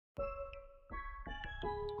On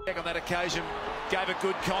that occasion, gave a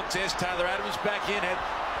good contest. Taylor Adams back in, had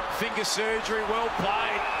finger surgery, well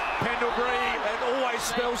played. Pendlebury, and always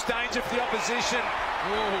spells danger for the opposition.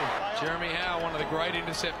 Ooh. Jeremy Howe, one of the great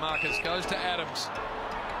intercept markers, goes to Adams.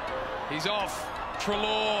 He's off.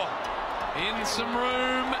 Treloar in some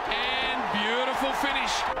room and beautiful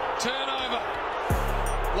finish. Turnover.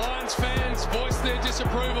 Lions fans voice their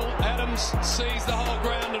disapproval. Adams sees the whole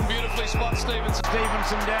ground and beautifully spots Stevenson.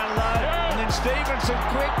 Stevenson down low, and then Stevenson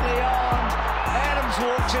quickly on. Adams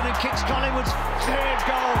walks in and kicks Collingwood's third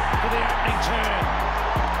goal for the opening turn.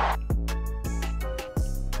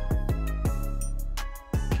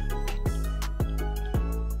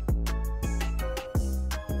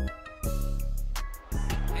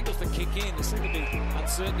 To kick in. There seemed to be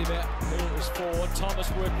uncertainty about who it was for.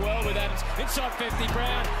 Thomas worked well with Adams. Inside 50,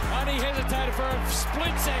 Brown. Only hesitated for a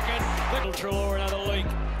split second. Little Treloar, another leak.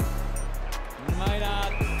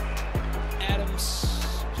 Maynard. Adams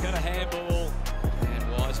has got a handball.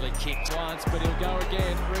 And wisely kicked once, but he'll go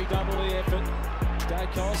again. Redouble the effort.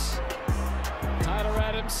 Dacos. Taylor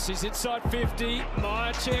Adams. He's inside 50.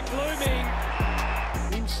 Myercheck looming.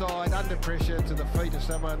 Inside, under pressure to the feet of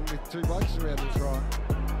someone with two blokes around him try.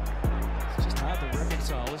 It's just hard to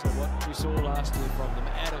reconcile, isn't it, what we saw last year from them.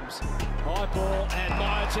 Adams, high ball, and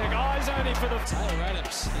Myercheck, eyes only for the... Taylor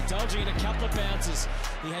Adams, indulging in a couple of bounces.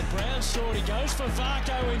 He had Brown short, he goes for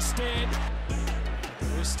Varco instead.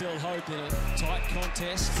 There's still hope in a tight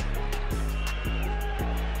contest.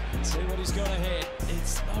 Let's see what he's got ahead.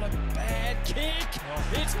 It's not a bad kick.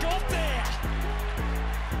 It's got there.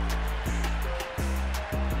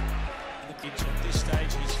 At this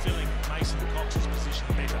stage, he's filling Mason Cox's position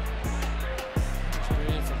better.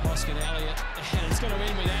 Brilliant from Hoskin Elliott, and it's going to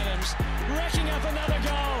end with Adams racking up another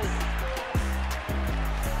goal.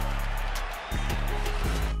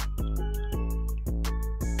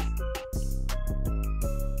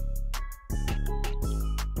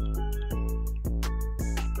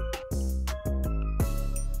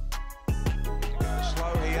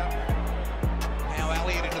 Slow here. Now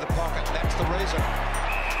Elliott into the pocket. That's the reason.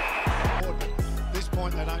 At this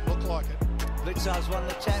point, they don't look like it. Blitzar's won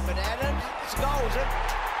the chat, but Adams, it's a goal, is it?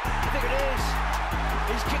 I think it is.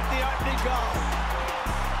 He's kicked the opening goal.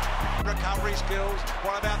 Recovery skills.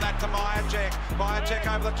 What about that to Myercheck? Myercheck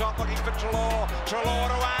over the top looking for Treloar. Treloar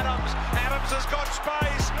to Adams. Adams has got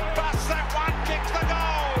space. Busts that one, kicks the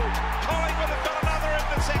goal. Collingwood have got another in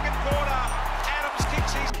the second quarter. Adams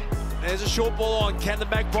kicks his... There's a short ball on. Can the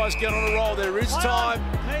Magpies get on a roll? There is time.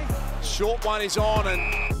 Short one is on, and